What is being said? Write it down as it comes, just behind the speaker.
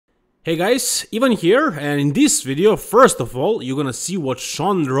Hey guys, Ivan here, and in this video, first of all, you're gonna see what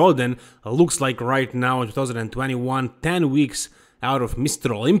Shawn Rhoden looks like right now in 2021, 10 weeks out of Mr.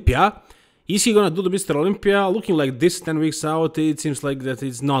 Olympia. Is he gonna do the Mr. Olympia? Looking like this 10 weeks out, it seems like that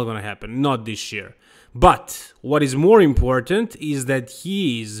it's not gonna happen, not this year. But what is more important is that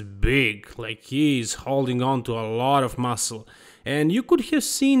he is big, like he is holding on to a lot of muscle. And you could have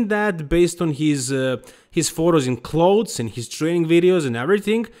seen that based on his photos in clothes and his training videos and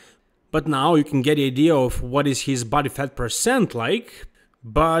everything. But now you can get the idea of what is his body fat percent like,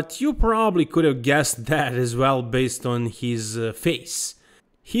 but you probably could have guessed that as well based on his face.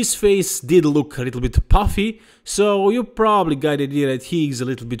 His face did look a little bit puffy, so you probably got the idea that he is a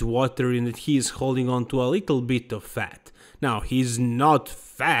little bit watery and that he is holding on to a little bit of fat. Now, he's not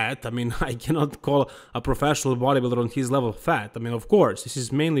fat. I mean, I cannot call a professional bodybuilder on his level fat. I mean, of course, this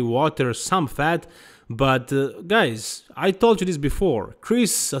is mainly water, some fat. But guys, I told you this before.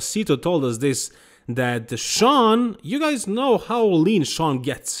 Chris Aceto told us this, that Shawn, you guys know how lean Shawn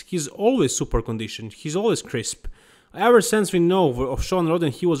gets. He's always super conditioned. He's always crisp. Ever since we know of Shawn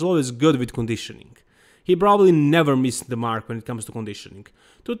Rhoden, he was always good with conditioning. He probably never missed the mark when it comes to conditioning.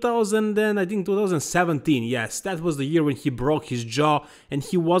 2017, yes, that was the year when he broke his jaw and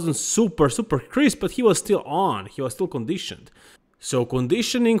he wasn't super crisp, but he was still on. He was still conditioned. So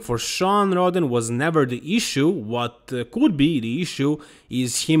conditioning for Shawn Rhoden was never the issue. What could be the issue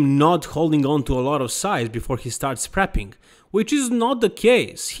is him not holding on to a lot of size before he starts prepping, which is not the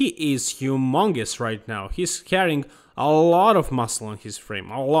case. He is humongous right now. He's carrying a lot of muscle on his frame,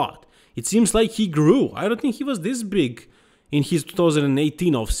 a lot. It seems like he grew. I don't think he was this big in his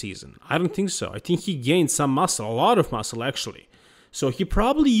 2018 off-season. I don't think so. I think he gained some muscle, a lot of muscle actually. So he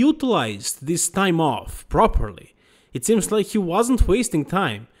probably utilized this time off properly. It seems like he wasn't wasting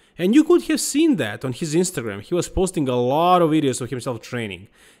time, and you could have seen that on his Instagram. He was posting a lot of videos of himself training,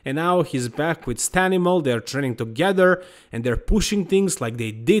 and now he's back with Stanimal. They're training together, and they're pushing things like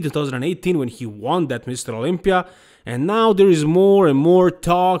they did in 2018 when he won that Mr. Olympia, and now there is more and more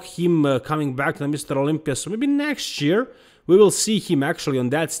talk, him coming back to the Mr. Olympia, so maybe next year we will see him actually on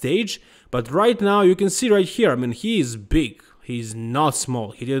that stage, but right now you can see right here, I mean, he is big, he's not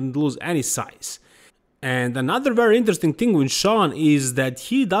small, he didn't lose any size. And another very interesting thing with Shawn is that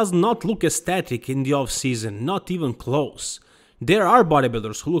he does not look aesthetic in the off-season, not even close. There are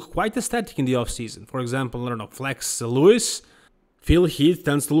bodybuilders who look quite aesthetic in the off-season. For example, I don't know, Flex Lewis. Phil Heath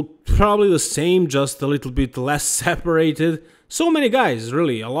tends to look probably the same, just a little bit less separated. So many guys,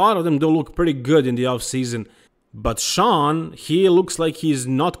 really, a lot of them do look pretty good in the off-season. But Shawn, he looks like he's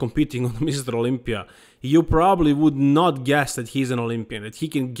not competing on Mr. Olympia. You probably would not guess that he's an Olympian, that he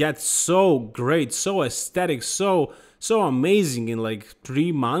can get so great, so aesthetic, so amazing in like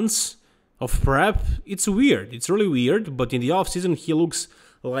 3 months of prep. It's weird, it's really weird, but in the off-season he looks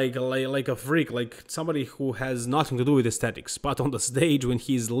like a freak, like somebody who has nothing to do with aesthetics. But on the stage, when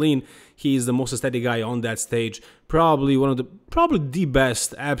he's lean, he is the most aesthetic guy on that stage. Probably the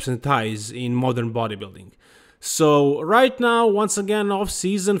best abs and thighs in modern bodybuilding. So right now, once again,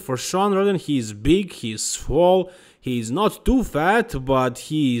 off-season for Shawn Rhoden, he's big, he's swole, he's not too fat, but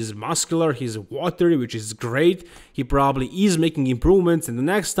he's muscular, he's watery, which is great. He probably is making improvements, and the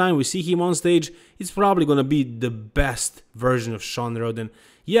next time we see him on stage, it's probably gonna be the best version of Shawn Rhoden.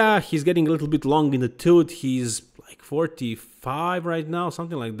 Yeah, he's getting a little bit long in the tooth, he's like 45 right now,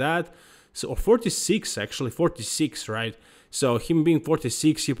 something like that. So, or 46 actually, 46, right? So him being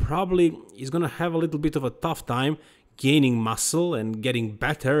 46, he probably is gonna have a little bit of a tough time gaining muscle and getting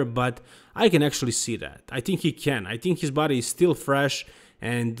better, but I can actually see that. I think he can. I think his body is still fresh,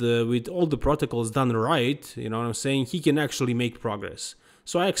 and with all the protocols done right, you know what I'm saying, he can actually make progress.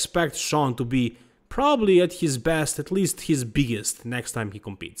 So I expect Shawn to be probably at his best, at least his biggest, next time he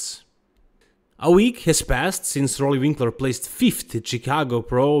competes. A week has passed since Roelly Winklaar placed 5th at Chicago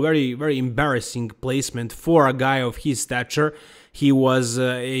Pro. Very embarrassing placement for a guy of his stature. He was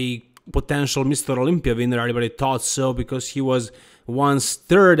a potential Mr. Olympia winner, everybody thought so, because he was once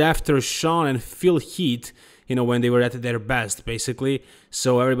 3rd after Shawn and Phil Heath, you know, when they were at their best, basically.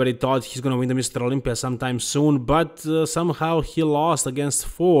 So everybody thought he's gonna win the Mr. Olympia sometime soon, but somehow he lost against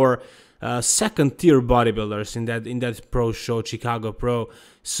 4 second-tier bodybuilders in that pro show, Chicago Pro.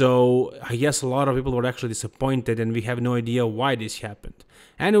 So I guess a lot of people were actually disappointed, and we have no idea why this happened.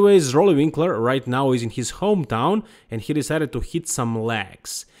 Anyways, Roelly Winklaar right now is in his hometown, and he decided to hit some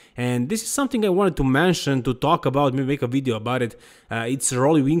legs. And this is something I wanted to mention, to talk about, maybe make a video about it. It's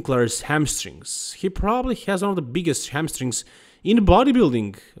Roelly Winklaar's hamstrings. He probably has one of the biggest hamstrings in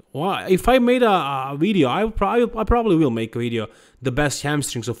bodybuilding. Well, if I made a video, I probably will make a video, the best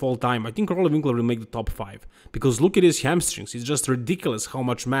hamstrings of all time. I think Roelly Winklaar will make the top 5. Because look at his hamstrings. It's just ridiculous how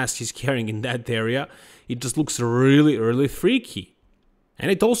much mass he's carrying in that area. It just looks really, really freaky. And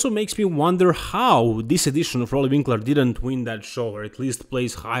it also makes me wonder how this edition of Roelly Winklaar didn't win that show, or at least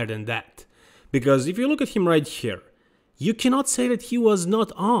place higher than that. Because if you look at him right here, you cannot say that he was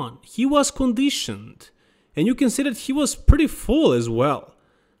not on. He was conditioned. And you can say that he was pretty full as well.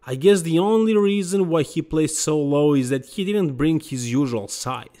 I guess the only reason why he placed so low is that he didn't bring his usual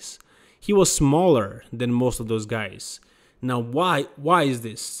size. He was smaller than most of those guys. Now, why is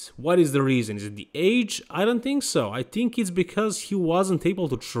this? What is the reason? Is it the age? I don't think so. I think it's because he wasn't able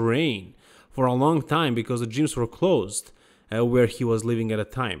to train for a long time because the gyms were closed where he was living at a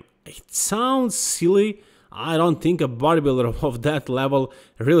time. It sounds silly. I don't think a bodybuilder of that level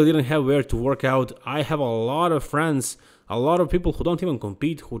really didn't have where to work out. I have a lot of friends, a lot of people who don't even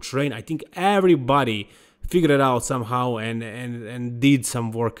compete, who train. I think everybody figured it out somehow and did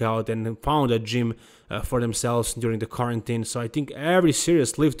some workout and found a gym for themselves during the quarantine. So I think every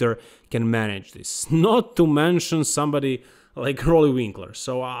serious lifter can manage this. Not to mention somebody like Roelly Winklaar.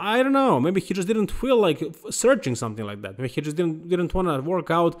 So I don't know, maybe he just didn't feel like searching something like that. Maybe he just didn't want to work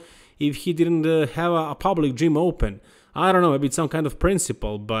out if he didn't have a public gym open. I don't know, maybe it's some kind of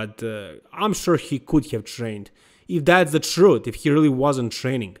principle, but I'm sure he could have trained. If that's the truth, if he really wasn't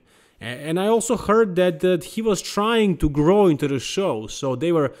training. And I also heard that he was trying to grow into the show, so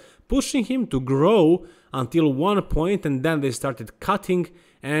they were pushing him to grow until one point, and then they started cutting,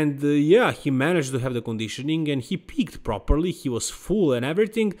 and yeah, he managed to have the conditioning, and he peaked properly, he was full and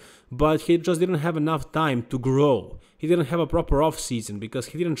everything, but he just didn't have enough time to grow. He didn't have a proper off-season, because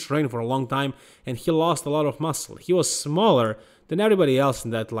he didn't train for a long time, and he lost a lot of muscle. He was smaller than everybody else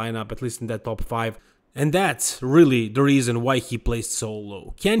in that lineup, at least in that top 5. And that's really the reason why he placed so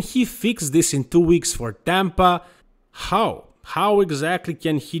low. Can he fix this in 2 weeks for Tampa? How? How exactly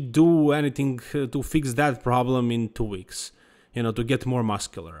can he do anything to fix that problem in 2 weeks? You know, to get more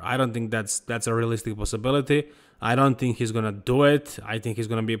muscular. I don't think that's a realistic possibility. I don't think he's gonna do it. I think he's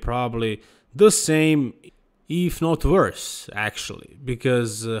gonna be probably the same, if not worse, actually.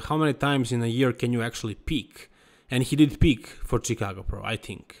 Because how many times in a year can you actually peak? And he did peak for Chicago Pro, I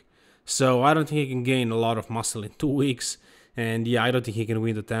think. So I don't think he can gain a lot of muscle in 2 weeks. And yeah, I don't think he can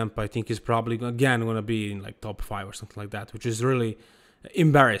win the Tampa. I think he's probably, again, going to be in like top 5 or something like that, which is really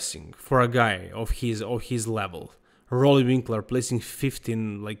embarrassing for a guy of his level. Roelly Winklaar placing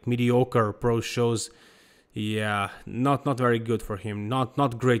 15 like mediocre pro shows. Yeah, not very good for him.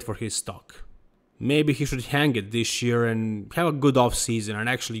 Not great for his stock. Maybe he should hang it this year and have a good off-season and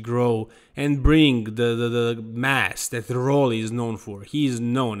actually grow and bring the mass that Roelly is known for. He is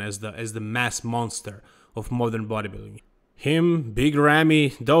known as the mass monster of modern bodybuilding. Him, Big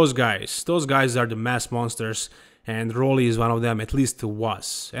Ramy, those guys are the mass monsters, and Roelly is one of them, at least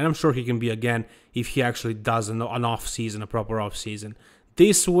was. And I'm sure he can be again if he actually does an off-season, a proper off-season.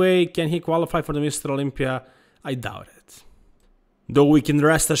 This way, can he qualify for the Mr. Olympia? I doubt it. Though we can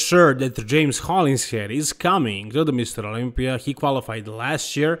rest assured that James Hollingshead is coming to the Mr. Olympia. He qualified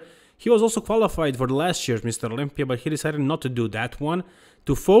last year. He was also qualified for the last year's Mr. Olympia, but he decided not to do that one,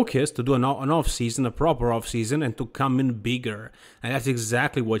 to focus, to do an off-season, a proper off-season, and to come in bigger. And that's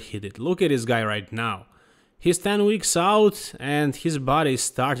exactly what he did. Look at this guy right now. He's 10 weeks out, and his body is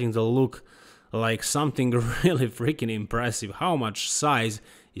starting to look like something really freaking impressive. How much size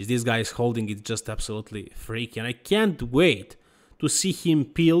is this guy holding? It's just absolutely freaky. And I can't wait to see him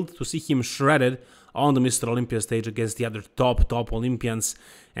peeled, to see him shredded on the Mr. Olympia stage against the other top Olympians,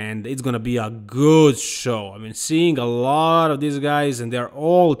 and it's gonna be a good show. I mean, seeing a lot of these guys, and they're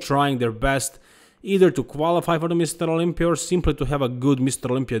all trying their best either to qualify for the Mr. Olympia or simply to have a good Mr.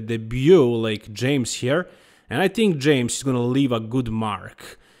 Olympia debut like James here, and I think James is gonna leave a good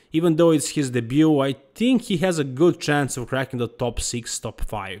mark. Even though it's his debut, I think he has a good chance of cracking the top 6, top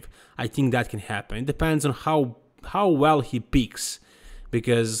 5. I think that can happen. It depends on how well he peaks,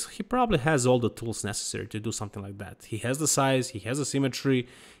 because he probably has all the tools necessary to do something like that. He has the size, he has the symmetry,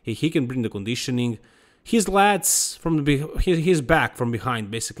 he can bring the conditioning. His lats from his back from behind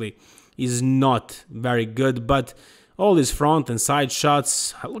basically is not very good, but all his front and side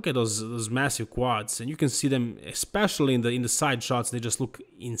shots, look at those massive quads, and you can see them especially in the side shots. They just look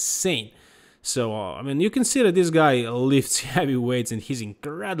insane. So, I mean, you can see that this guy lifts heavy weights and he's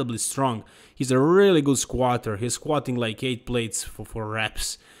incredibly strong. He's a really good squatter. He's squatting like 8 plates for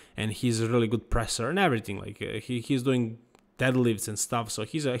reps, and he's a really good presser and everything. Like he's doing deadlifts and stuff. So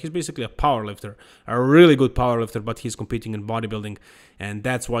he's basically a power lifter, a really good power lifter, but he's competing in bodybuilding, and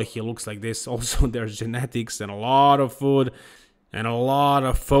that's why he looks like this. Also, there's genetics and a lot of food. and a lot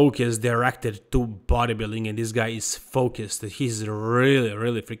of focus directed to bodybuilding, and this guy is focused. He's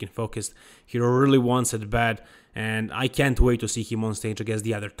really freaking focused. He really wants it bad, and I can't wait to see him on stage against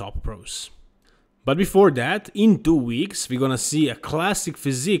the other top pros. But before that, in 2 weeks, we're gonna see a classic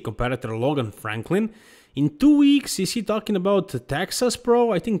physique competitor, Logan Franklin. In 2 weeks, is he talking about Texas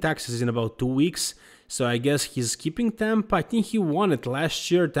Pro? I think Texas is in about 2 weeks, so I guess he's skipping Tampa. I think he won it last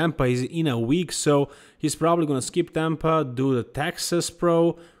year. Tampa is in a week, so he's probably gonna skip Tampa, do the Texas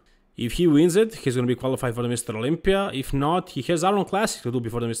Pro. If he wins it, he's gonna be qualified for the Mr. Olympia. If not, he has Arnold Classic to do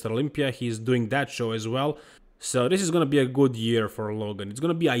before the Mr. Olympia. He's doing that show as well. So this is going to be a good year for Logan. It's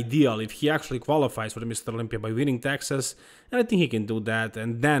going to be ideal if he actually qualifies for the Mr. Olympia by winning Texas. And I think he can do that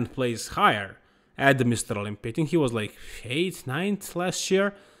and then place higher at the Mr. Olympia. I think he was like 8th, 9th last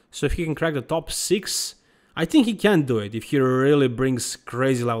year. So if he can crack the top 6, I think he can do it if he really brings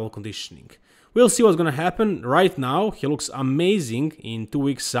crazy level conditioning. We'll see what's going to happen. Right now, he looks amazing in 2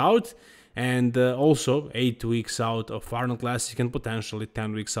 weeks out. And also 8 weeks out of Arnold Classic and potentially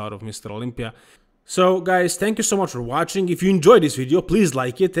 10 weeks out of Mr. Olympia. So guys, thank you so much for watching. If you enjoyed this video, please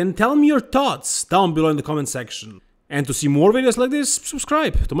like it and tell me your thoughts down below in the comment section. And to see more videos like this,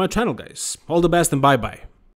 subscribe to my channel, guys. All the best and bye bye.